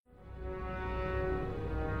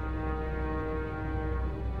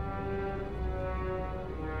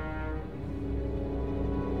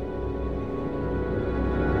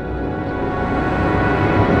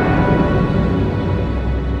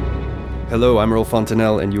Hello, I'm Earl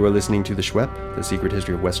Fontanelle, and you are listening to The Shwep, the Secret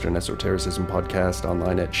History of Western Esotericism podcast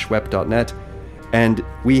online at shwep.net. And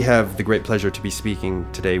we have the great pleasure to be speaking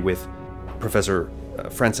today with Professor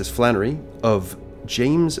Frances Flannery of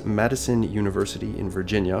James Madison University in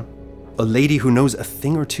Virginia, a lady who knows a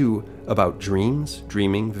thing or two about dreams,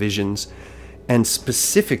 dreaming, visions, and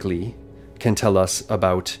specifically can tell us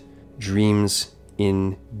about dreams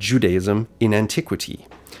in Judaism in antiquity.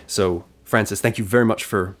 So, Frances, thank you very much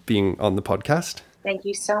for being on the podcast. Thank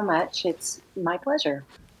you so much. It's my pleasure.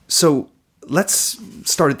 So let's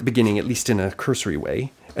start at the beginning, at least in a cursory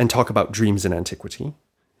way, and talk about dreams in antiquity.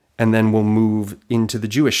 And then we'll move into the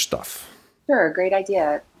Jewish stuff. Sure, great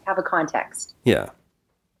idea. Have a context. Yeah.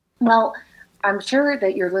 Well, I'm sure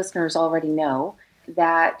that your listeners already know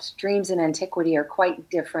that dreams in antiquity are quite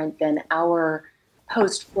different than our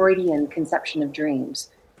post-Freudian conception of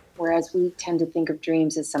dreams. Whereas we tend to think of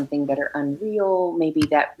dreams as something that are unreal, maybe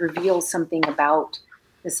that reveals something about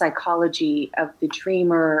the psychology of the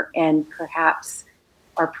dreamer and perhaps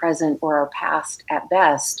our present or our past at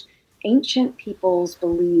best. Ancient peoples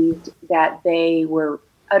believed that they were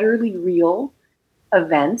utterly real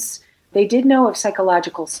events. They did know of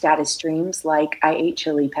psychological status dreams like I ate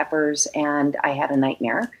chili peppers and I had a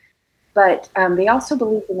nightmare. But they also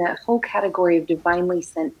believed in that whole category of divinely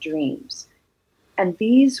sent dreams. And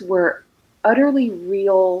these were utterly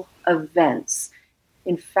real events.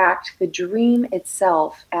 In fact, the dream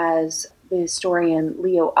itself, as the historian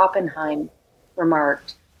Leo Oppenheim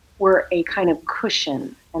remarked, were a kind of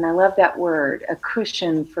cushion. And I love that word, a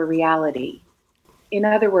cushion for reality. In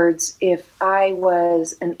other words, if I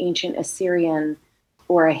was an ancient Assyrian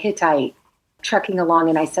or a Hittite trekking along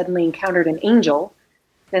and I suddenly encountered an angel,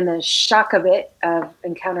 then the shock of it, of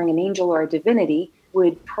encountering an angel or a divinity,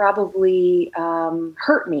 would probably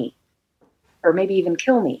hurt me or maybe even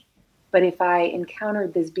kill me. But if I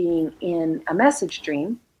encountered this being in a message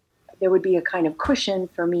dream, there would be a kind of cushion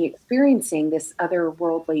for me experiencing this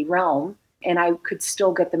otherworldly realm, and I could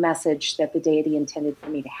still get the message that the deity intended for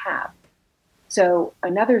me to have. So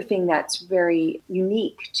another thing that's very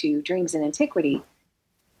unique to dreams in antiquity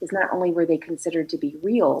is not only were they considered to be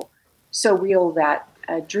real, so real that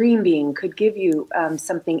a dream being could give you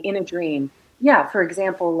something in a dream. Yeah, for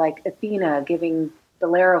example, like Athena giving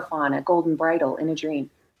Bellerophon a golden bridle in a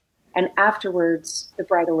dream. And afterwards, the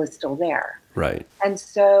bridle is still there. Right. And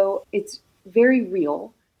so it's very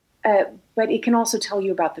real, but it can also tell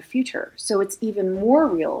you about the future. So it's even more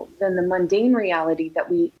real than the mundane reality that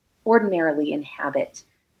we ordinarily inhabit,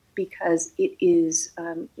 because it is,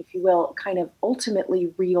 if you will, kind of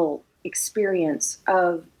ultimately real experience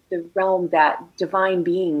of the realm that divine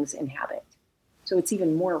beings inhabit. So it's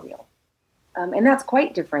even more real. And that's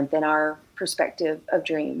quite different than our perspective of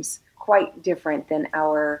dreams, quite different than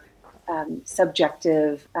our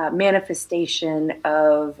subjective manifestation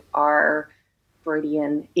of our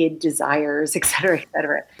Freudian id desires, et cetera, et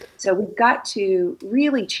cetera. So we've got to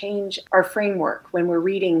really change our framework when we're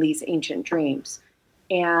reading these ancient dreams.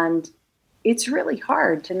 And it's really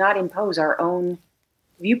hard to not impose our own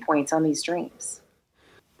viewpoints on these dreams.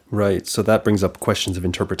 Right. So that brings up questions of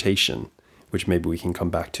interpretation, which maybe we can come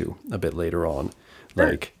back to a bit later on. Sure.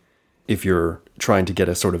 Like, if you're trying to get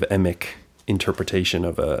a sort of emic interpretation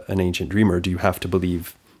of an ancient dreamer, do you have to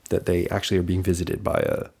believe that they actually are being visited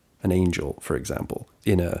by an angel, for example,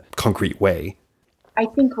 in a concrete way? I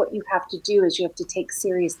think what you have to do is you have to take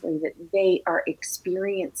seriously that they are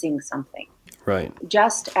experiencing something. Right.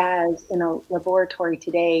 Just as in a laboratory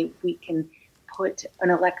today, we can put an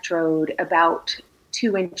electrode about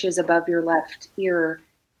 2 inches above your left ear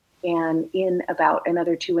and in about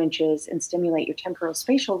another 2 inches and stimulate your temporal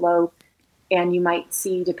spatial lobe. And you might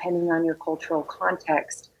see, depending on your cultural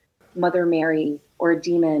context, Mother Mary or a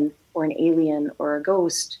demon or an alien or a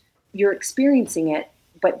ghost. You're experiencing it,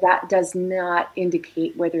 but that does not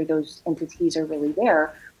indicate whether those entities are really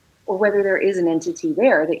there or whether there is an entity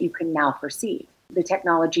there that you can now perceive. The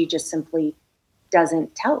technology just simply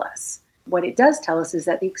doesn't tell us. What it does tell us is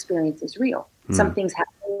that the experience is real. Something's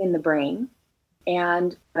happening in the brain.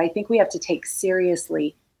 And I think we have to take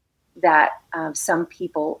seriously that some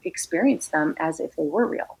people experience them as if they were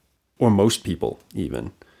real. Or most people,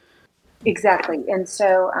 even. Exactly. And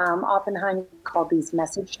so Oppenheim called these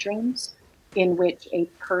message dreams, in which a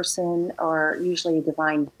person, or usually a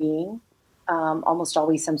divine being, almost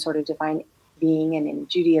always some sort of divine being, and in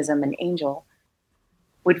Judaism, an angel,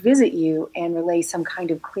 would visit you and relay some kind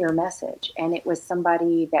of clear message. And it was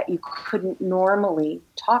somebody that you couldn't normally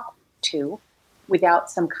talk to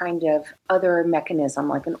without some kind of other mechanism,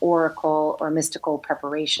 like an oracle or mystical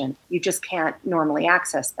preparation. You just can't normally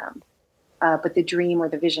access them. But the dream or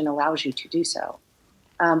the vision allows you to do so.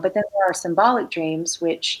 But then there are symbolic dreams,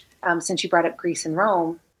 which, since you brought up Greece and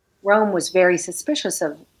Rome, Rome was very suspicious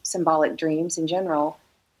of symbolic dreams in general.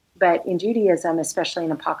 But in Judaism, especially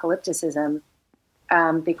in apocalypticism,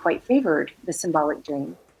 they quite favored the symbolic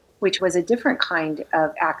dream, which was a different kind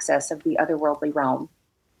of access of the otherworldly realm,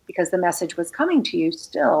 because the message was coming to you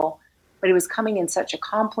still, but it was coming in such a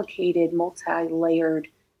complicated, multi-layered,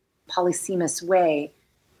 polysemous way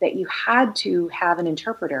that you had to have an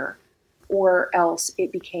interpreter, or else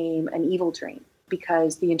it became an evil dream,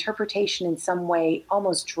 because the interpretation in some way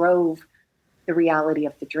almost drove the reality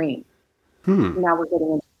of the dream. Now we're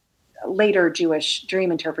getting into later Jewish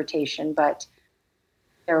dream interpretation, but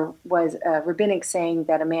there was a rabbinic saying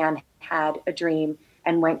that a man had a dream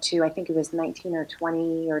and went to, I think it was 19 or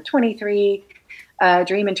 20 or 23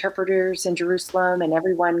 dream interpreters in Jerusalem, and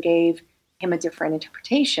everyone gave him a different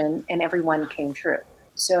interpretation, and everyone came true.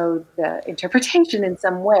 So the interpretation in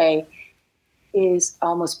some way is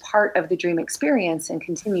almost part of the dream experience and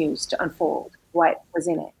continues to unfold what was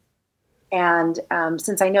in it. And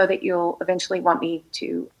since I know that you'll eventually want me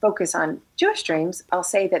to focus on Jewish dreams, I'll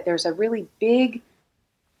say that there's a really big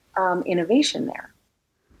innovation there,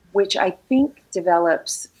 which I think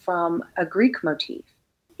develops from a Greek motif,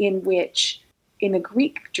 in which in the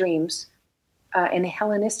Greek dreams, in the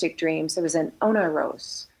Hellenistic dreams, there was an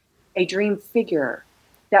oneiros, a dream figure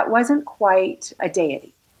that wasn't quite a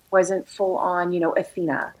deity, wasn't full on,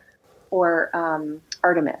 Athena or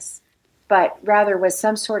Artemis, but rather was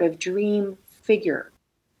some sort of dream figure.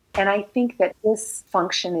 And I think that this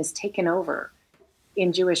function is taken over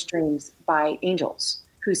in Jewish dreams by angels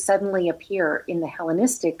who suddenly appear in the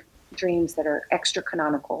Hellenistic dreams that are extra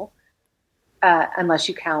canonical, unless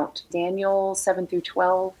you count Daniel 7 through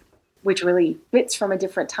 12, which really fits from a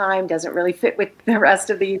different time, doesn't really fit with the rest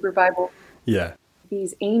of the Hebrew Bible. Yeah.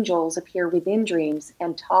 These angels appear within dreams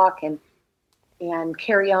and talk and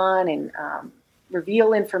carry on and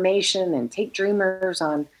reveal information and take dreamers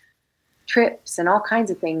on trips and all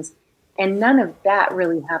kinds of things. And none of that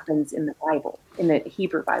really happens in the Bible, in the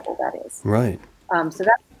Hebrew Bible, that is. Right. So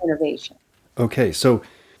that's innovation. Okay, so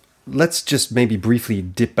let's just maybe briefly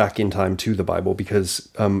dip back in time to the Bible, because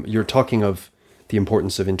you're talking of the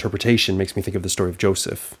importance of interpretation makes me think of the story of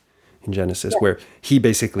Joseph in Genesis, where he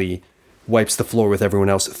basically wipes the floor with everyone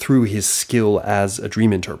else through his skill as a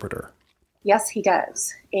dream interpreter. Yes, he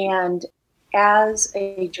does. And as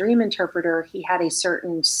a dream interpreter, he had a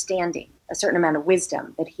certain standing, a certain amount of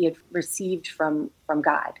wisdom that he had received from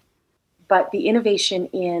God. But the innovation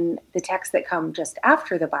in the texts that come just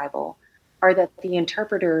after the Bible are that the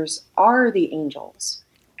interpreters are the angels,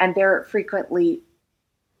 and they're frequently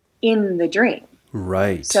in the dream.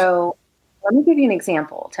 Right. So let me give you an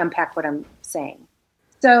example to unpack what I'm saying.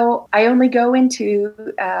 So I only go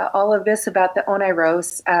into all of this about the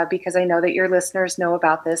oneiros because I know that your listeners know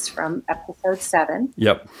about this from episode 7.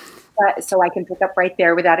 Yep. So I can pick up right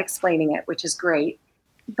there without explaining it, which is great.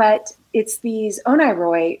 But it's these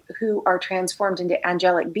oneiroi who are transformed into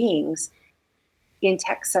angelic beings in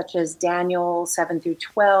texts such as Daniel 7 through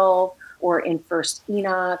 12, or in First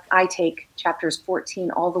Enoch. I take chapters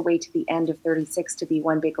 14 all the way to the end of 36 to be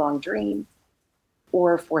one big long dream,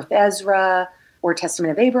 or Fourth Ezra, or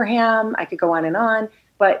Testament of Abraham. I could go on,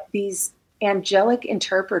 but these angelic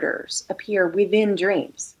interpreters appear within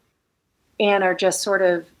dreams and are just sort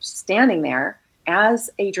of standing there as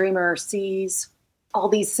a dreamer sees all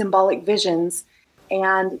these symbolic visions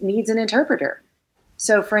and needs an interpreter.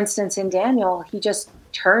 So for instance, in Daniel, he just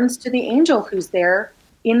turns to the angel who's there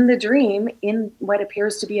in the dream in what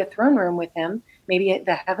appears to be a throne room with him, maybe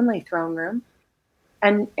the heavenly throne room,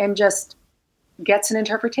 and just gets an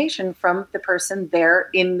interpretation from the person there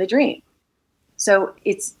in the dream. So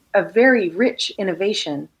it's a very rich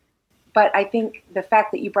innovation. But I think the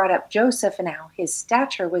fact that you brought up Joseph and how his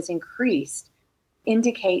stature was increased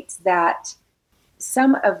indicates that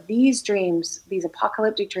some of these dreams, these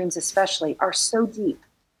apocalyptic dreams especially, are so deep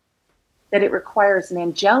that it requires an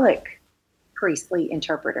angelic priestly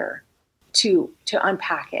interpreter to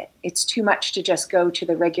unpack it. It's too much to just go to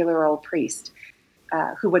the regular old priest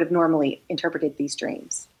who would have normally interpreted these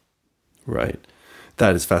dreams. Right.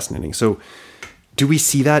 That is fascinating. So do we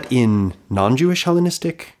see that in non-Jewish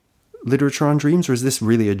Hellenistic literature on dreams, or is this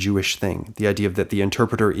really a Jewish thing, the idea that the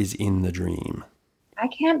interpreter is in the dream? I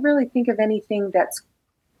can't really think of anything that's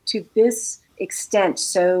to this extent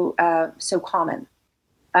so common.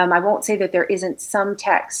 I won't say that there isn't some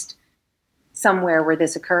text somewhere where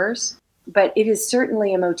this occurs, but it is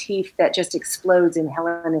certainly a motif that just explodes in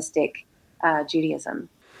Hellenistic Judaism.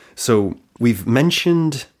 So we've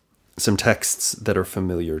mentioned some texts that are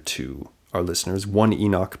familiar to our listeners. One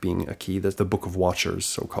Enoch being a key, that's the Book of Watchers,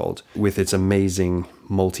 so-called, with its amazing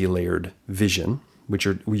multi-layered vision, which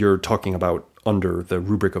you're talking about under the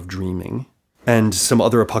rubric of dreaming, and some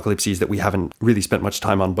other apocalypses that we haven't really spent much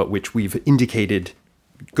time on, but which we've indicated,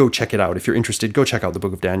 go check it out. If you're interested, go check out the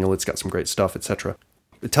Book of Daniel. It's got some great stuff, etc.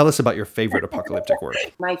 Tell us about your favorite apocalyptic work.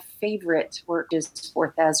 My favorite work is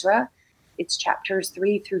 4th Ezra. It's chapters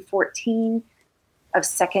 3 through 14 of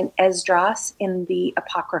 2nd Esdras in the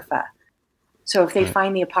Apocrypha. So if they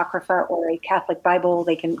find the Apocrypha or a Catholic Bible,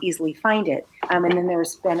 they can easily find it. And then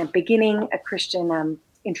there's been a beginning, a Christian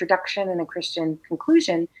introduction, and a Christian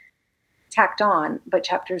conclusion tacked on. But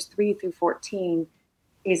chapters 3 through 14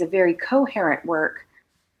 is a very coherent work,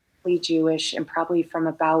 Jewish, and probably from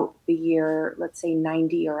about the year, let's say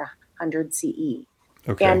 90 or 100 CE.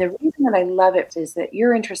 Okay. And the reason that I love it is that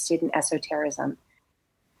you're interested in esotericism.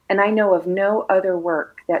 And I know of no other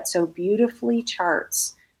work that so beautifully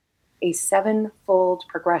charts a 7-fold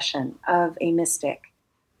progression of a mystic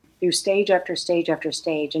through stage after stage after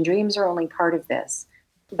stage. And dreams are only part of this.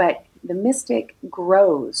 But the mystic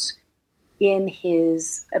grows in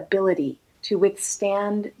his ability to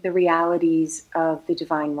withstand the realities of the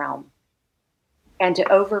divine realm and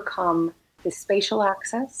to overcome the spatial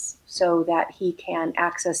access so that he can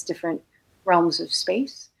access different realms of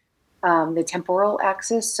space, the temporal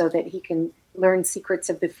access so that he can learn secrets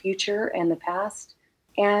of the future and the past,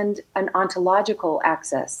 and an ontological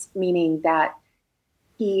access, meaning that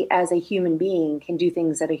he, as a human being, can do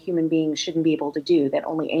things that a human being shouldn't be able to do, that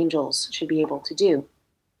only angels should be able to do.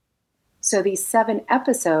 So these 7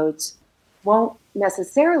 episodes won't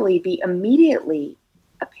necessarily be immediately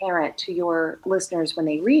apparent to your listeners when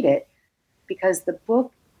they read it, because the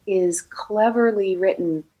book is cleverly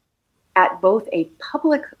written at both a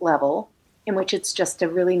public level, in which it's just a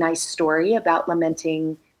really nice story about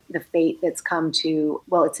lamenting the fate that's come to,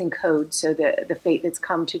 well, it's in code, so the fate that's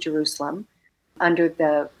come to Jerusalem under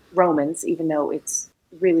the Romans, even though it's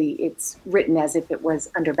written as if it was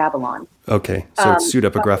under Babylon. Okay, so it's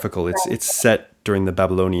pseudepigraphical. It's set during the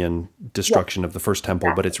Babylonian destruction of the first temple,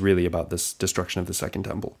 exactly. But it's really about this destruction of the second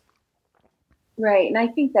temple. Right, and I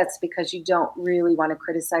think that's because you don't really want to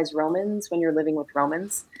criticize Romans when you're living with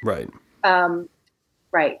Romans. Right.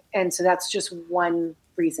 Right, and so that's just one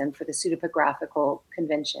reason for the pseudepigraphical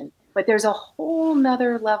convention. But there's a whole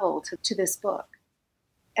nother level to this book.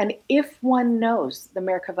 And if one knows the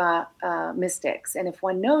Merkava mystics, and if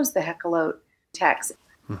one knows the Hekkelot text,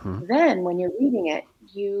 then when you're reading it,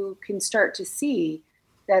 you can start to see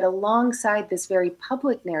that alongside this very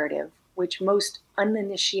public narrative, which most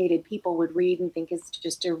uninitiated people would read and think is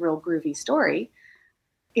just a real groovy story,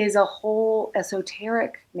 is a whole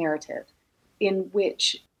esoteric narrative in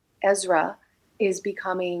which Ezra is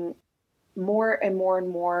becoming more and more and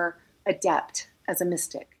more adept as a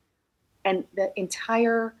mystic. And the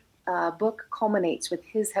entire book culminates with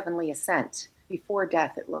his heavenly ascent before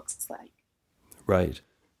death, it looks like. Right.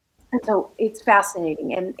 And so it's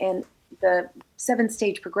fascinating. And the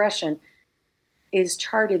 7-stage progression is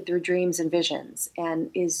charted through dreams and visions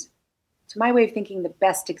and is, to my way of thinking, the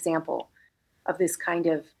best example of this kind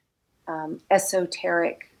of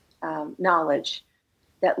esoteric knowledge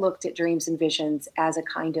that looked at dreams and visions as a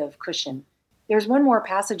kind of cushion. There's one more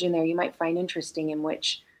passage in there you might find interesting, in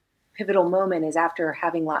which pivotal moment is after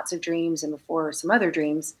having lots of dreams and before some other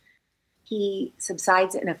dreams, he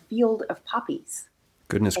subsides in a field of poppies.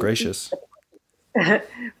 Goodness gracious.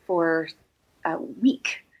 For a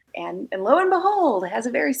week. And lo and behold, has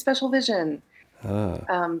a very special vision.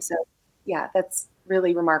 So, yeah, that's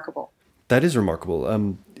really remarkable. That is remarkable.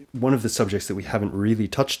 One of the subjects that we haven't really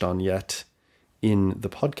touched on yet in the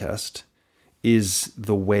podcast is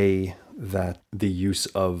the way that the use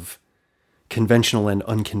of conventional and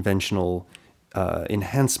unconventional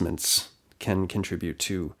enhancements can contribute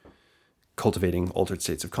to cultivating altered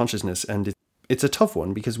states of consciousness. And it's a tough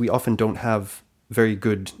one because we often don't have very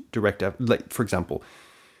good direct, like, for example,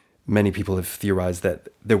 many people have theorized that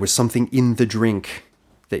there was something in the drink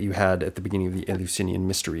that you had at the beginning of the Eleusinian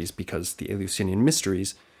Mysteries, because the Eleusinian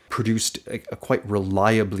Mysteries produced a quite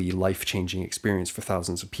reliably life-changing experience for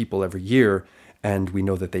thousands of people every year. And we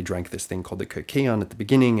know that they drank this thing called the Kykeon at the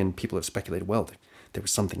beginning, and people have speculated, well, there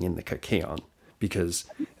was something in the Kykeon, because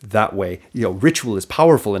that way, ritual is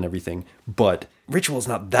powerful and everything, but ritual is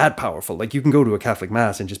not that powerful. Like, you can go to a Catholic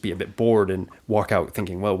Mass and just be a bit bored and walk out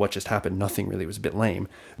thinking, well, what just happened? Nothing really, was a bit lame.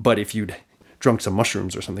 But if you'd drunk some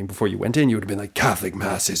mushrooms or something before you went in, you would have been like, Catholic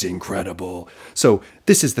Mass is incredible. So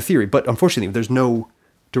this is the theory, but unfortunately, there's no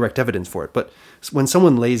direct evidence for it. But when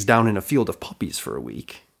someone lays down in a field of poppies for a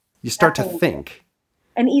week, you start to think,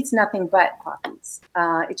 and eats nothing but poppies.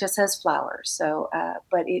 It just has flowers. So,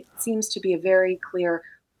 but it seems to be a very clear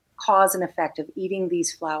cause and effect of eating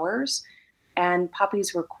these flowers. And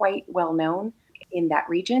poppies were quite well known in that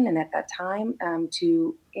region and at that time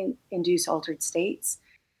to induce altered states,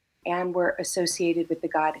 and were associated with the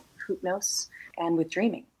god Hypnos and with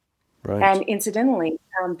dreaming. Right. And incidentally,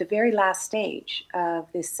 the very last stage of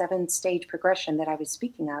this 7-stage progression that I was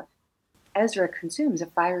speaking of, Ezra consumes a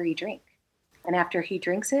fiery drink. And after he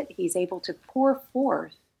drinks it, he's able to pour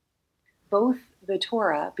forth both the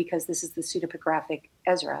Torah, because this is the pseudepigraphic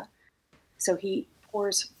Ezra. So he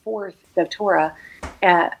pours forth the Torah,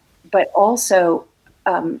 but also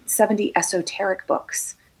 70 esoteric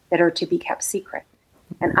books that are to be kept secret.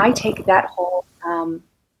 And I take that whole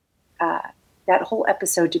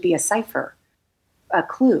episode to be a cipher, a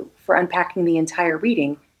clue for unpacking the entire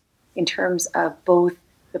reading in terms of both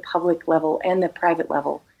the public level and the private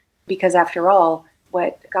level. Because after all,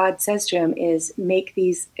 what God says to him is make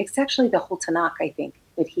these, it's actually the whole Tanakh, I think,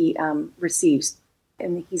 that he receives.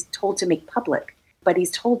 And he's told to make public, but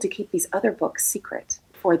he's told to keep these other books secret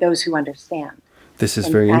for those who understand. This is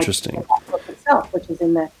very interesting. That book itself, which is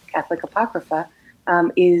in the Catholic Apocrypha,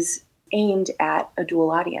 is aimed at a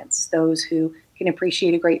dual audience, those who can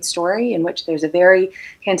appreciate a great story in which there's a very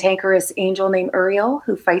cantankerous angel named Uriel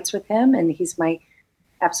who fights with him, and he's my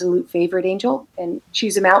absolute favorite angel, and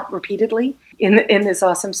chews him out repeatedly in this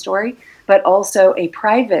awesome story, but also a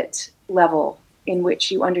private level in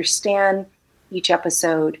which you understand each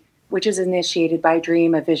episode, which is initiated by a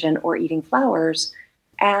dream, a vision, or eating flowers,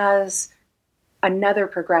 as another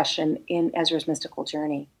progression in Ezra's mystical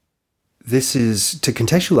journey. This is, to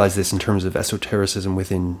contextualize this in terms of esotericism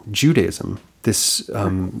within Judaism, this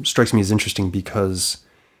strikes me as interesting because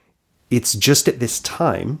it's just at this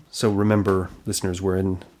time, so remember, listeners, we're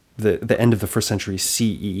in the end of the 1st century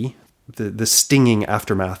CE, the stinging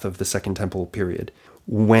aftermath of the Second Temple period,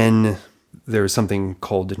 when there is something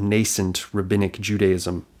called nascent rabbinic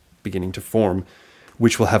Judaism beginning to form,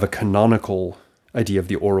 which will have a canonical idea of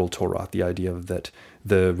the oral Torah, the idea of that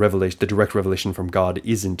the direct revelation from God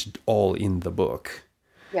isn't all in the book.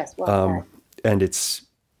 Yes, well and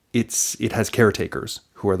it has caretakers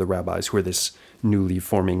who are the rabbis, who are this newly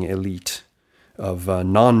forming elite of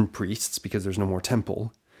non-priests, because there's no more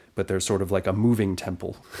temple, but they're sort of like a moving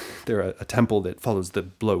temple. They're a temple that follows the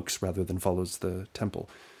blokes rather than follows the temple.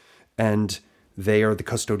 And they are the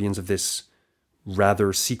custodians of this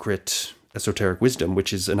rather secret esoteric wisdom,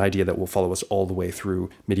 which is an idea that will follow us all the way through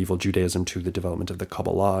medieval Judaism to the development of the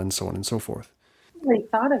Kabbalah and so on and so forth. They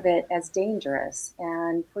thought of it as dangerous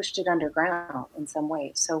and pushed it underground in some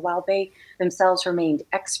ways. So while they themselves remained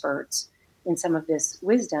experts in some of this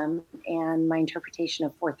wisdom, and my interpretation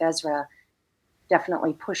of 4th Ezra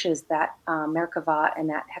definitely pushes that Merkavah and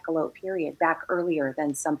that Hekkelot period back earlier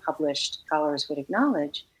than some published scholars would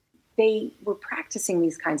acknowledge, they were practicing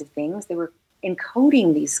these kinds of things. They were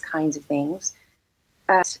encoding these kinds of things,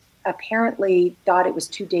 but apparently thought it was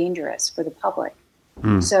too dangerous for the public.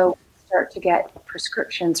 So start to get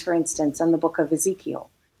prescriptions, for instance, on the book of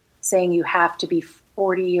Ezekiel, saying you have to be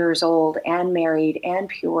 40 years old and married and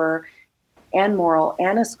pure and moral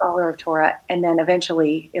and a scholar of Torah, and then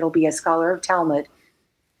eventually it'll be a scholar of Talmud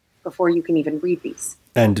before you can even read these.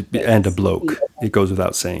 And a bloke. It goes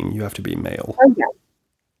without saying, you have to be male. Oh, yeah.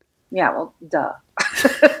 Yeah, well, duh.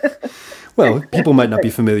 Well, people might not be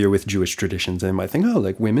familiar with Jewish traditions. They might think, oh,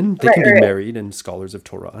 like women, they can be married and scholars of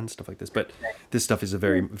Torah and stuff like this. But this stuff is a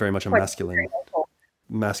very, very much a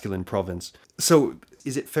masculine province. So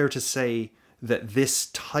is it fair to say that this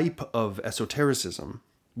type of esotericism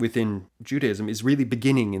within Judaism is really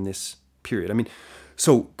beginning in this period? I mean,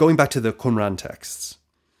 so going back to the Qumran texts,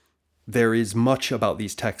 there is much about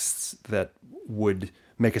these texts that would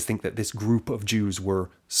make us think that this group of Jews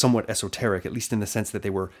were somewhat esoteric, at least in the sense that they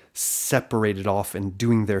were separated off and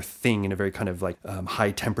doing their thing in a very kind of like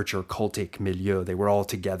high temperature cultic milieu. They were all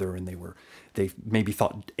together, and they maybe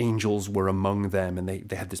thought angels were among them, and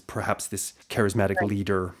they had perhaps this charismatic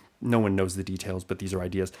leader. No one knows the details, but these are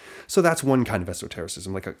ideas. So that's one kind of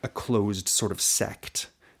esotericism, like a closed sort of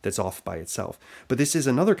sect that's off by itself. But this is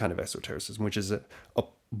another kind of esotericism, which is a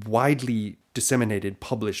widely disseminated,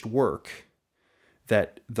 published work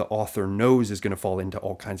that the author knows is going to fall into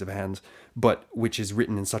all kinds of hands, but which is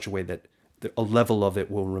written in such a way that a level of it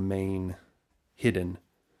will remain hidden,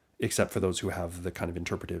 except for those who have the kind of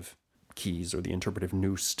interpretive keys or the interpretive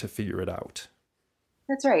nous to figure it out.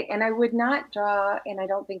 That's right. And I would not draw, and I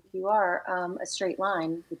don't think you are, a straight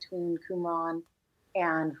line between Qumran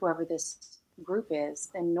and whoever this group is,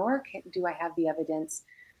 and nor do I have the evidence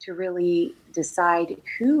to really decide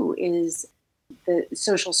who is the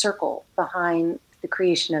social circle behind the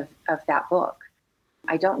creation of that book.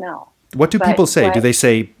 I don't know. What do people say? Do they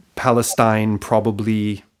say Palestine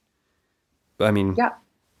probably? I mean, yeah,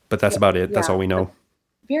 but that's about it. yeah. That's all we know.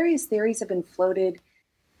 Various theories have been floated,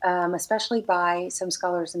 especially by some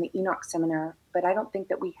scholars in the Enoch Seminar, but I don't think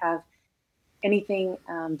that we have anything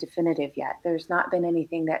definitive yet. There's not been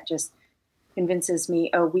anything that just convinces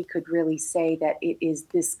me, oh, we could really say that it is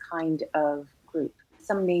this kind of group,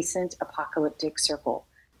 some nascent apocalyptic circle.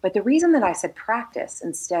 But the reason that I said practice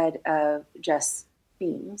instead of just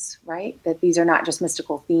themes, right, that these are not just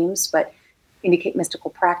mystical themes, but indicate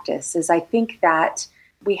mystical practice, is I think that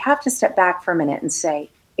we have to step back for a minute and say,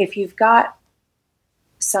 if you've got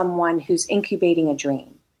someone who's incubating a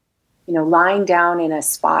dream, lying down in a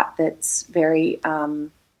spot that's very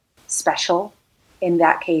special, in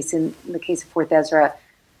that case, in the case of Fourth Ezra,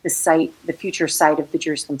 the future site of the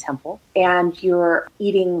Jerusalem temple, and you're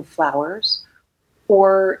eating flowers,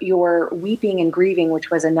 or you're weeping and grieving,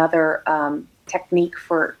 which was another technique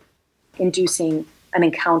for inducing an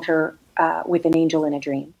encounter with an angel in a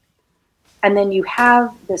dream. And then you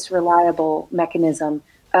have this reliable mechanism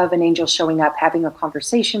of an angel showing up, having a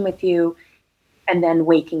conversation with you, and then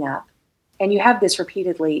waking up. And you have this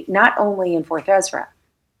repeatedly, not only in Fourth Ezra,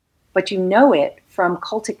 but you know it from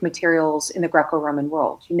cultic materials in the Greco-Roman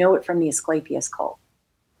world. You know it from the Asclepius cult.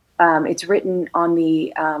 It's written on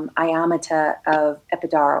the Iamata of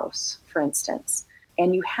Epidaurus, for instance.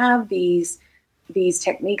 And you have these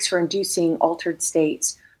techniques for inducing altered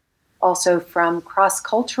states also from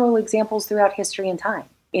cross-cultural examples throughout history and time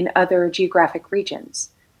in other geographic regions.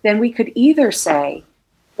 Then we could either say,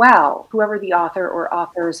 wow, whoever the author or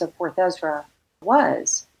authors of Fourth Ezra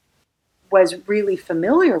was really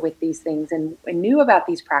familiar with these things and knew about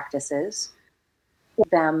these practices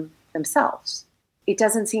themselves. It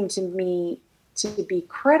doesn't seem to me to be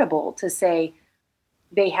credible to say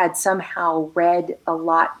they had somehow read a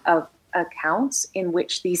lot of accounts in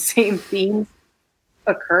which these same themes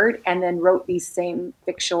occurred and then wrote these same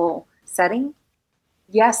fictional setting.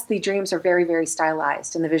 Yes, the dreams are very, very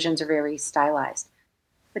stylized and the visions are very stylized,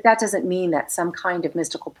 but that doesn't mean that some kind of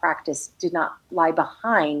mystical practice did not lie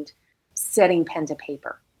behind setting pen to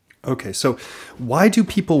paper. Okay, so why do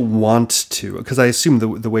people want to? Because I assume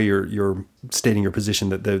the way you're stating your position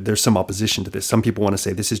that there's some opposition to this. Some people want to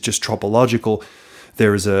say this is just tropological.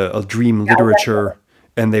 There's a dream literature,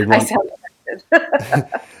 and they want.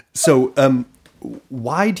 So,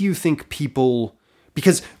 why do you think people?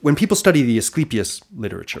 Because when people study the Asclepius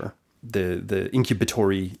literature, the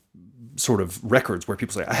incubatory sort of records where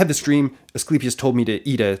people say, I had this dream, Asclepius told me to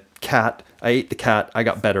eat a cat, I ate the cat, I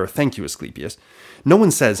got better, thank you, Asclepius. No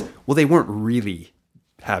one says, well, they weren't really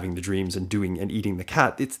having the dreams and doing and eating the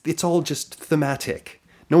cat. It's all just thematic.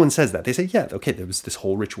 No one says that. They say, yeah, okay, there was this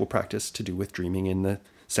whole ritual practice to do with dreaming in the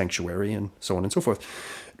sanctuary and so on and so forth.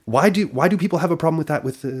 Why do people have a problem with that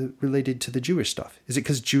related to the Jewish stuff? Is it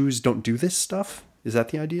because Jews don't do this stuff? Is that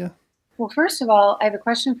the idea? Well, first of all, I have a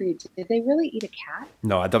question for you. Did they really eat a cat?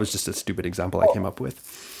 No, that was just a stupid example I came up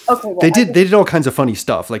with. Okay. Well, they did all kinds of funny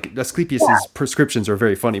stuff. Like Asclepius's prescriptions are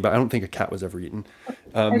very funny, but I don't think a cat was ever eaten.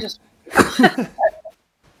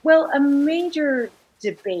 Well, a major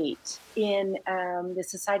debate in the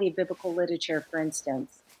Society of Biblical Literature, for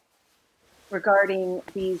instance, regarding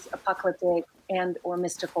these apocalyptic and or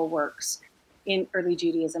mystical works in early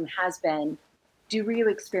Judaism has been, do real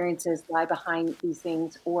experiences lie behind these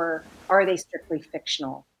things, or are they strictly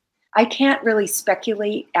fictional? I can't really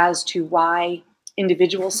speculate as to why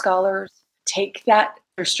individual scholars take that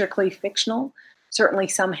they're strictly fictional. Certainly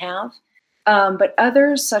some have. But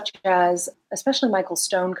others, such as, especially Michael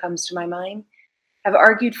Stone comes to my mind, have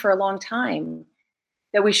argued for a long time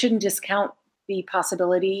that we shouldn't discount the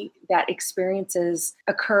possibility that experiences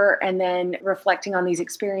occur, and then reflecting on these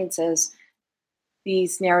experiences,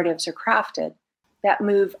 these narratives are crafted. That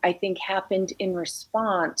move, I think, happened in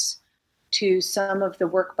response to some of the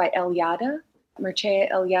work by Eliade,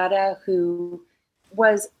 Mircea Eliade, who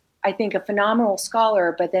was, I think, a phenomenal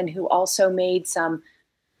scholar, but then who also made some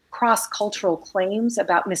cross-cultural claims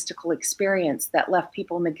about mystical experience that left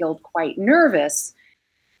people in the guild quite nervous.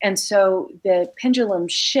 And so the pendulum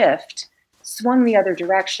shift swung the other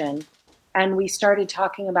direction, and we started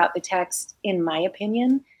talking about the text, in my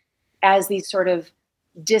opinion, as these sort of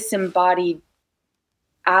disembodied,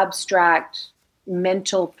 abstract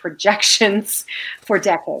mental projections for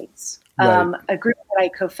decades. Right. A group that I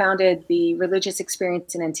co-founded, the Religious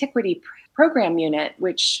Experience in Antiquity Program Unit,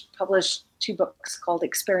 which published 2 books called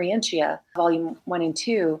Experientia, Volume 1 and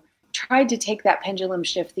 2, tried to take that pendulum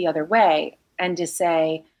shift the other way and to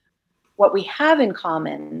say what we have in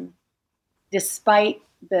common, despite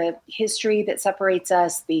the history that separates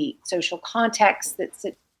us, the social context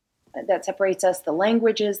that separates us, the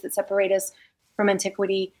languages that separate us from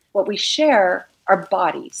antiquity. What we share are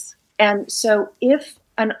bodies. And so if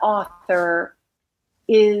an author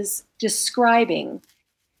is describing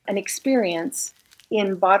an experience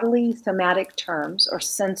in bodily somatic terms or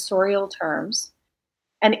sensorial terms,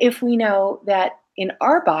 and if we know that in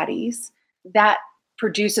our bodies that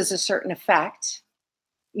produces a certain effect,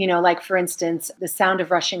 like for instance, the sound of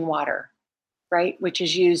rushing water, right, which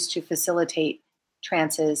is used to facilitate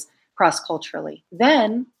trances cross-culturally,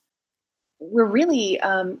 then we're really,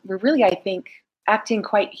 I think, acting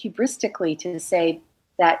quite hubristically to say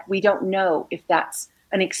that we don't know if that's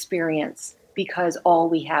an experience because all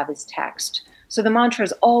we have is text. So the mantra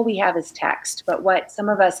is all we have is text. But what some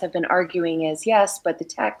of us have been arguing is, yes, but the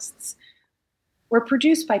texts were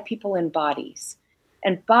produced by people in bodies.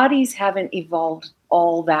 And bodies haven't evolved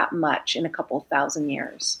all that much in a couple thousand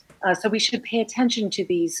years. So we should pay attention to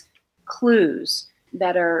these clues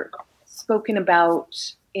that are spoken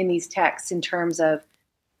about in these texts in terms of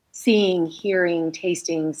seeing, hearing,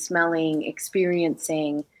 tasting, smelling,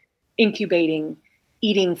 experiencing, incubating,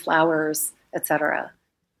 eating flowers, etc.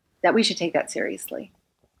 That we should take that seriously.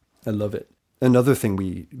 I love it. Another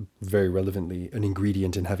thing very relevantly, an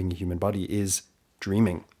ingredient in having a human body is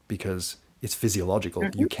dreaming, because it's physiological.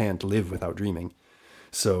 Mm-hmm. You can't live without dreaming.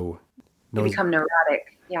 So you become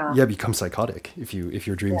neurotic. Yeah, become psychotic if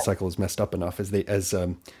your dream cycle is messed up enough, as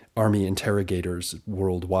army interrogators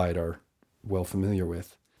worldwide are well familiar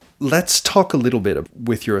with. Let's talk a little bit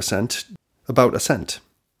with your ascent about ascent.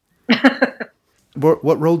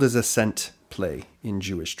 What role does ascent play in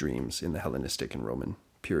Jewish dreams in the Hellenistic and Roman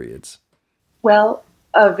periods? Well,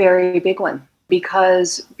 a very big one,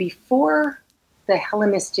 because before the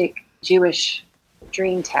Hellenistic Jewish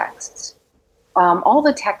dream texts, all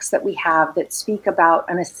the texts that we have that speak about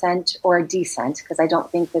an ascent or a descent, because I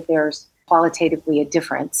don't think that there's qualitatively a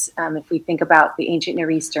difference. If we think about the ancient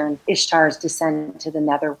Near Eastern, Ishtar's descent to the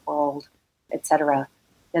netherworld, etc.,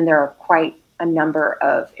 then there are quite a number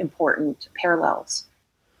of important parallels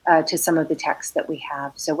to some of the texts that we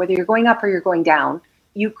have. So whether you're going up or you're going down,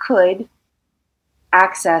 you could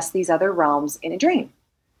access these other realms in a dream.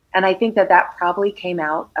 And I think that probably came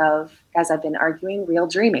out of, as I've been arguing, real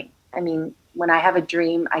dreaming. I mean, when I have a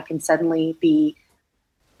dream, I can suddenly be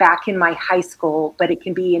back in my high school, but it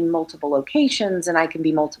can be in multiple locations and I can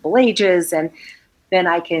be multiple ages. And then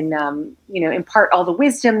I can, impart all the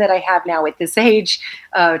wisdom that I have now at this age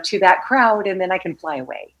to that crowd. And then I can fly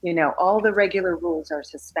away. All the regular rules are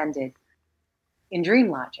suspended in dream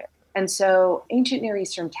logic. And so ancient Near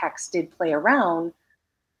Eastern texts did play around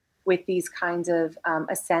with these kinds of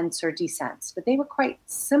ascents or descents, but they were quite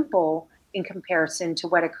simple in comparison to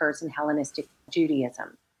what occurs in Hellenistic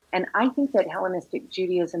Judaism. And I think that Hellenistic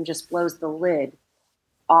Judaism just blows the lid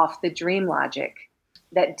off the dream logic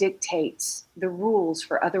that dictates the rules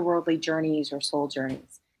for otherworldly journeys or soul journeys.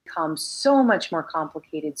 It becomes so much more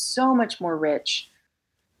complicated, so much more rich,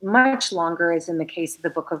 much longer, as in the case of the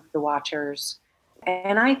Book of the Watchers.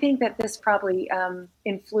 And I think that this probably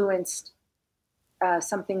influenced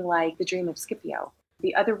something like the Dream of Scipio.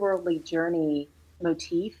 The otherworldly journey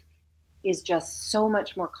motif is just so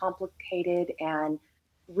much more complicated and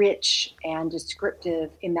rich and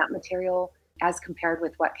descriptive in that material as compared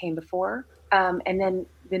with what came before. And then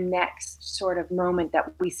the next sort of moment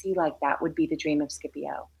that we see like that would be the Dream of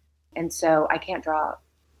Scipio. And so I can't draw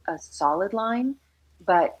a solid line,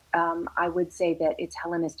 but I would say that it's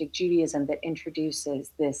Hellenistic Judaism that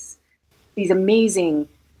introduces these amazing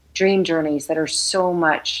dream journeys that are so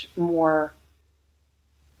much more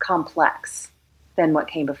complex than what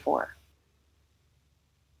came before.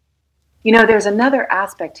 There's another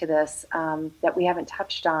aspect to this that we haven't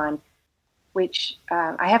touched on, which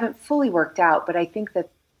I haven't fully worked out, but I think that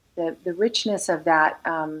the richness of that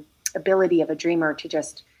ability of a dreamer to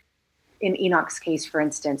just, in Enoch's case, for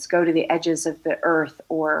instance, go to the edges of the earth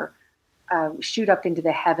or shoot up into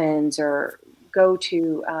the heavens or go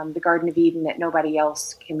to the Garden of Eden that nobody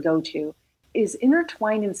else can go to, is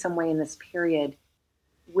intertwined in some way in this period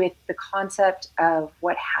with the concept of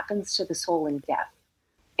what happens to the soul in death.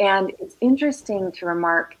 And it's interesting to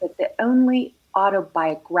remark that the only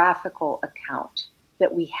autobiographical account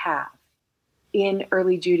that we have in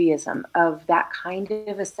early Judaism of that kind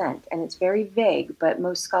of ascent, and it's very vague, but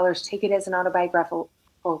most scholars take it as an autobiographical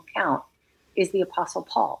account, is the Apostle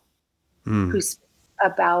Paul, who speaks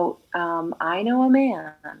about, I know a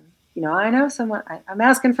man, I know someone, I'm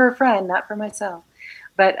asking for a friend, not for myself,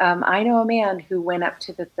 but I know a man who went up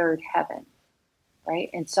to the third heaven, right,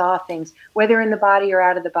 and saw things, whether in the body or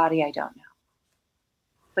out of the body, I don't know.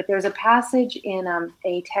 But there's a passage in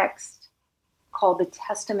a text called the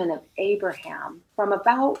Testament of Abraham from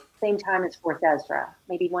about same time as 4th Ezra,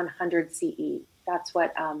 maybe 100 CE. That's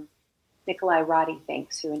what Nikolai Roddy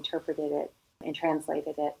thinks, who interpreted it and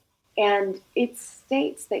translated it. And it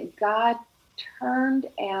states that God turned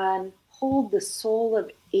and pulled the soul of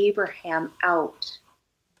Abraham out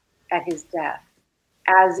at his death,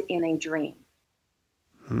 as in a dream.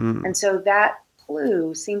 And so that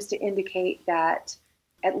clue seems to indicate that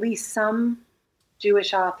at least some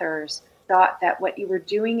Jewish authors thought that what you were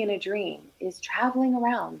doing in a dream is traveling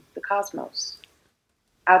around the cosmos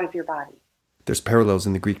out of your body. There's parallels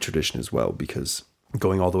in the Greek tradition as well, because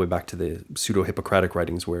going all the way back to the pseudo-Hippocratic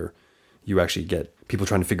writings where you actually get people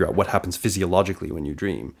trying to figure out what happens physiologically when you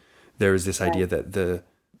dream, there is this idea that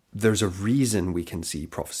there's a reason we can see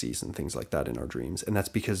prophecies and things like that in our dreams, and that's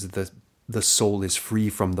because the soul is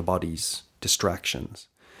free from the body's distractions.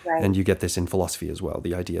 Right. And you get this in philosophy as well,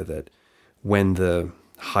 the idea that when the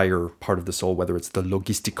higher part of the soul, whether it's the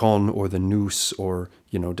logistikon or the nous, or,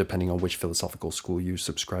 depending on which philosophical school you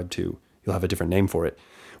subscribe to, you'll have a different name for it.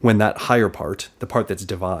 When that higher part, the part that's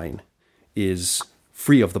divine, is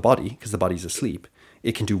free of the body, because the body's asleep,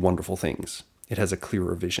 it can do wonderful things. It has a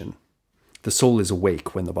clearer vision. The soul is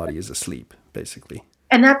awake when the body is asleep, basically.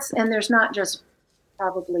 And there's not just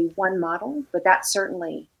probably one model, but that's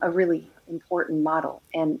certainly a really important model.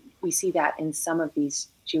 And we see that in some of these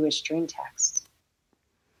Jewish dream texts.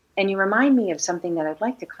 And you remind me of something that I'd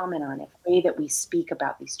like to comment on, the way that we speak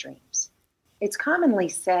about these dreams. It's commonly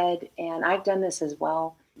said, and I've done this as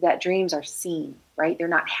well, that dreams are seen, right? They're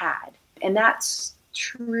not had. And that's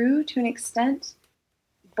true to an extent,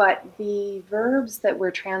 but the verbs that we're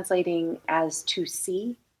translating as to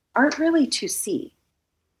see aren't really to see.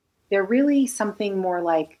 They're really something more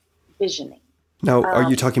like visioning. Now, are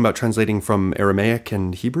you talking about translating from Aramaic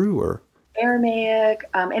and Hebrew, or? Aramaic,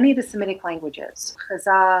 any of the Semitic languages,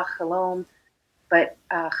 chazah, chalom, but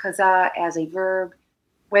chazah as a verb,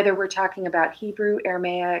 whether we're talking about Hebrew,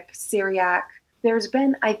 Aramaic, Syriac, there's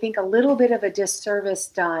been, I think, a little bit of a disservice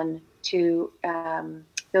done to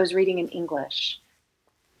those reading in English,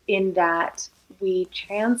 in that we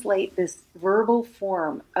translate this verbal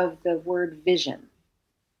form of the word vision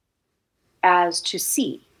as to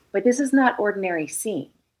see, but this is not ordinary seeing.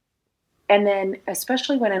 And then,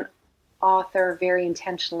 especially when an author very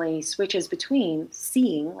intentionally switches between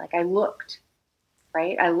seeing, like I looked,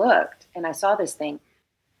 right? I looked and I saw this thing,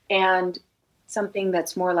 and something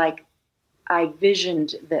that's more like I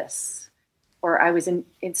visioned this, or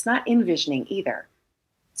it's not envisioning either.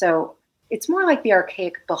 So it's more like the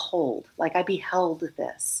archaic behold, like I beheld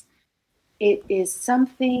this. It is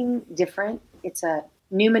something different. It's a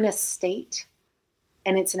numinous state,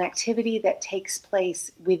 and it's an activity that takes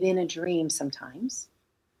place within a dream sometimes.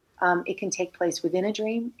 It can take place within a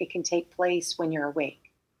dream. It can take place when you're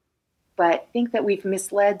awake. But I think that we've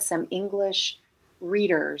misled some English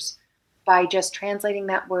readers by just translating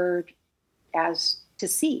that word as to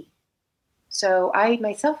see. So I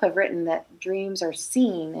myself have written that dreams are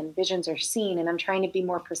seen and visions are seen, and I'm trying to be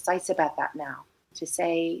more precise about that now, to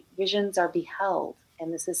say visions are beheld,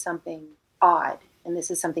 and this is something odd, and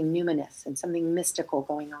this is something numinous and something mystical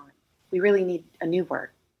going on. We really need a new word.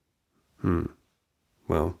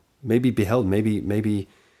 Well, maybe beheld, maybe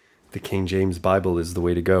the King James Bible is the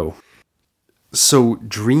way to go. So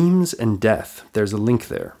dreams and death, there's a link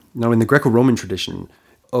there. Now, in the Greco-Roman tradition,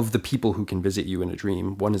 of the people who can visit you in a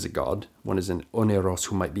dream, one is a god, one is an oneros,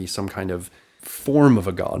 who might be some kind of form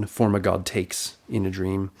a god takes in a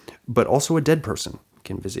dream, but also a dead person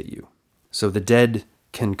can visit you. So the dead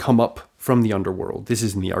can come up from the underworld. This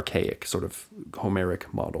is in the archaic sort of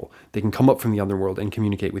Homeric model. They can come up from the underworld and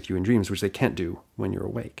communicate with you in dreams, which they can't do when you're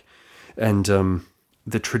awake. And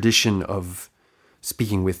the tradition of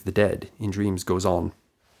speaking with the dead in dreams goes on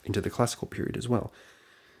into the classical period as well.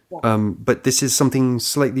 But this is something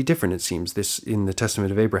slightly different, it seems. This, in the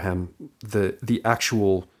Testament of Abraham, the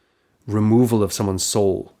actual removal of someone's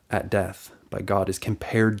soul at death by God is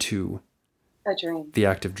compared to a dream, the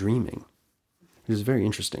act of dreaming. It is very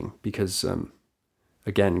interesting because,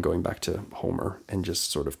 again, going back to Homer and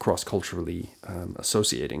just sort of cross-culturally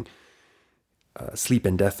associating, sleep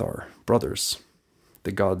and death are brothers.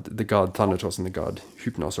 The god Thanatos and the god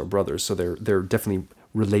Hypnos are brothers, so they're definitely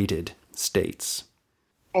related states.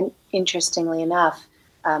 And interestingly enough,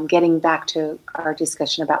 getting back to our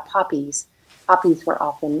discussion about poppies were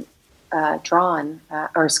often drawn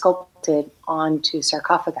or sculpted onto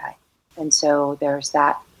sarcophagi. And so there's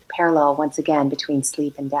that parallel, once again, between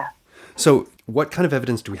sleep and death. So what kind of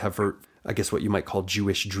evidence do we have for, I guess, what you might call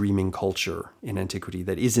Jewish dreaming culture in antiquity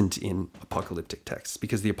that isn't in apocalyptic texts?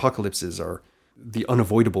 Because the apocalypses the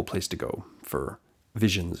unavoidable place to go for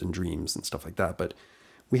visions and dreams and stuff like that. But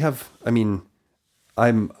we have,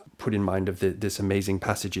 I'm put in mind of this amazing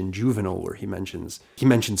passage in Juvenal where he mentions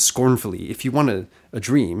scornfully, if you want a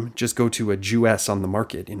dream, just go to a Jewess on the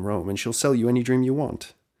market in Rome and she'll sell you any dream you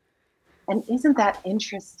want. And isn't that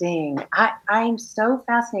interesting? I'm so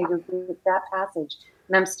fascinated with that passage,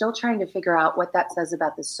 and I'm still trying to figure out what that says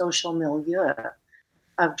about the social milieu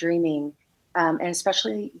of dreaming, and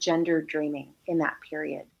especially gendered dreaming in that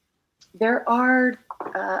period. There are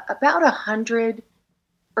about 100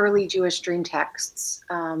 early Jewish dream texts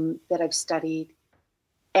that I've studied,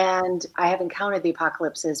 and I haven't counted the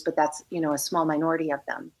apocalypses, but that's, a small minority of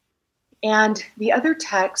them. And the other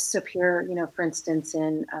texts appear, for instance,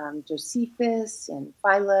 in Josephus and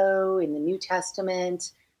Philo in the New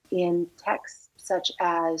Testament, in texts such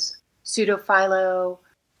as Pseudo-Philo,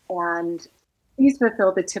 and these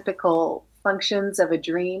fulfill the typical functions of a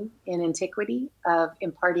dream in antiquity of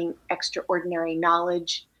imparting extraordinary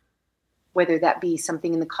knowledge, whether that be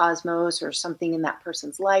something in the cosmos or something in that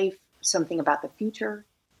person's life, something about the future,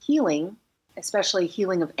 healing, especially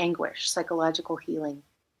healing of anguish, psychological healing,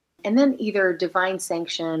 and then either divine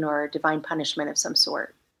sanction or divine punishment of some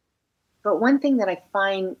sort. But one thing that I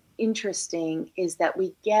find interesting is that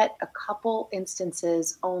we get a couple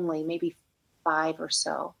instances only, maybe 5 or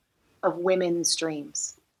so, of women's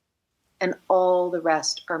dreams, and all the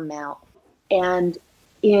rest are male. And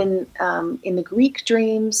in the Greek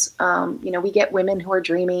dreams, we get women who are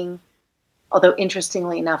dreaming, although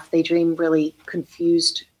interestingly enough, they dream really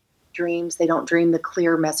confused dreams. They don't dream the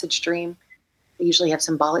clear message dream. They usually have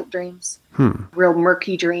symbolic dreams, real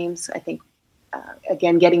murky dreams. I think,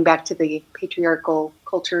 again, getting back to the patriarchal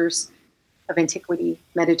cultures of antiquity,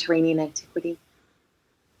 Mediterranean antiquity.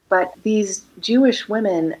 But these Jewish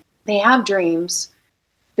women, they have dreams.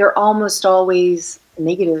 They're almost always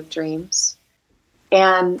negative dreams.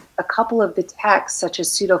 And a couple of the texts, such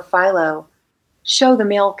as Pseudo-Philo, show the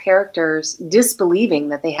male characters disbelieving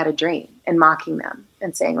that they had a dream and mocking them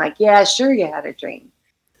and saying, like, yeah, sure you had a dream.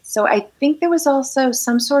 So I think there was also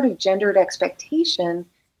some sort of gendered expectation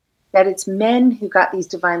that it's men who got these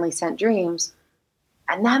divinely sent dreams.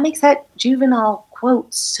 And that makes that Juvenal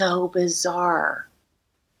quote so bizarre,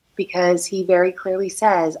 because he very clearly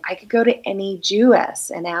says, I could go to any Jewess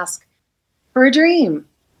and ask for a dream,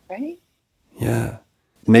 right? Yeah.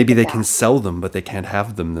 Maybe they can sell them, but they can't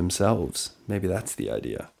have them themselves. Maybe that's the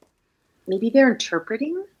idea. Maybe they're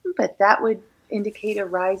interpreting, but that would indicate a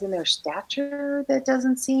rise in their stature that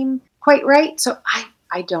doesn't seem quite right. So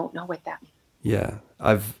I don't know what that means. Yeah,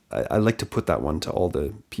 I like to put that one to all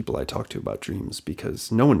the people I talk to about dreams,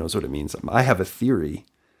 because no one knows what it means. I have a theory,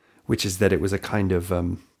 which is that it was a kind of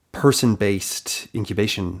person-based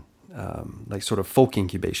incubation, like sort of folk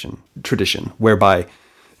incubation tradition, whereby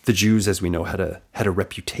the Jews, as we know, had a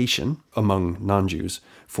reputation among non-Jews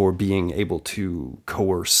for being able to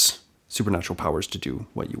coerce supernatural powers to do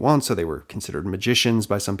what you want. So they were considered magicians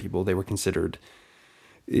by some people. They were considered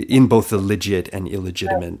in both the legit and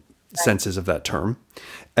illegitimate senses of that term.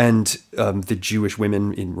 And the Jewish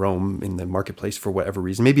women in Rome, in the marketplace, for whatever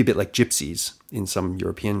reason, maybe a bit like gypsies in some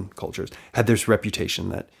European cultures, had this reputation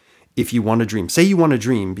that if you want a dream, say you want a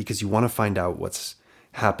dream because you want to find out what's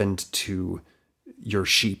happened to your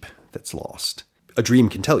sheep that's lost. A dream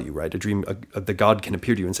can tell you, right? A dream, the God can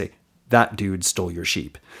appear to you and say, that dude stole your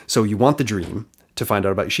sheep. So you want the dream to find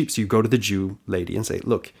out about your sheep. So you go to the Jew lady and say,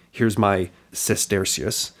 look, here's my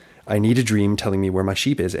sestertius. I need a dream telling me where my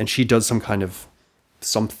sheep is. And she does some kind of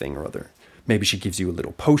something or other. Maybe she gives you a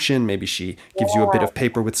little potion. Maybe she gives you a bit of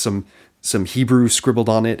paper with some Hebrew scribbled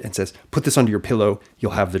on it and says, put this under your pillow.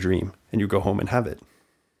 You'll have the dream. And you go home and have it.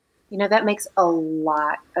 That makes a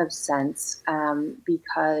lot of sense,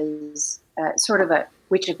 because sort of a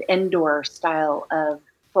Witch of Endor style of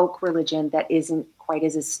folk religion that isn't quite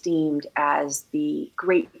as esteemed as the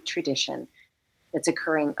great tradition that's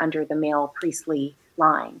occurring under the male priestly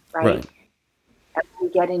line, right? As we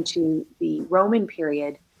get into the Roman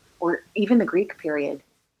period, or even the Greek period,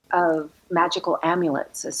 of magical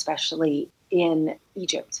amulets, especially in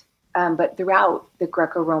Egypt, but throughout the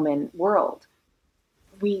Greco-Roman world,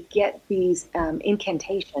 we get these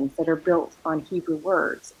incantations that are built on Hebrew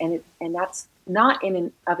words, and that's not in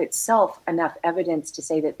and of itself enough evidence to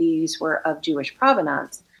say that these were of Jewish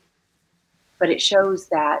provenance, but it shows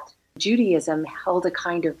that Judaism held a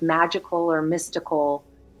kind of magical or mystical,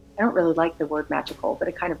 I don't really like the word magical, but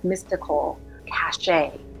a kind of mystical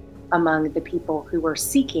cachet among the people who were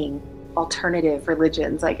seeking alternative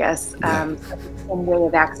religions, I guess, some way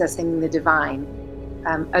of accessing the divine,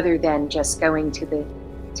 other than just going to the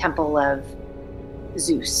temple of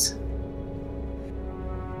Zeus.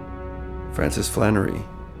 Frances Flannery,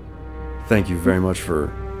 thank you very much for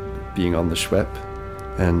being on the Schwepp.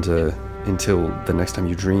 And until the next time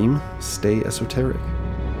you dream, stay esoteric.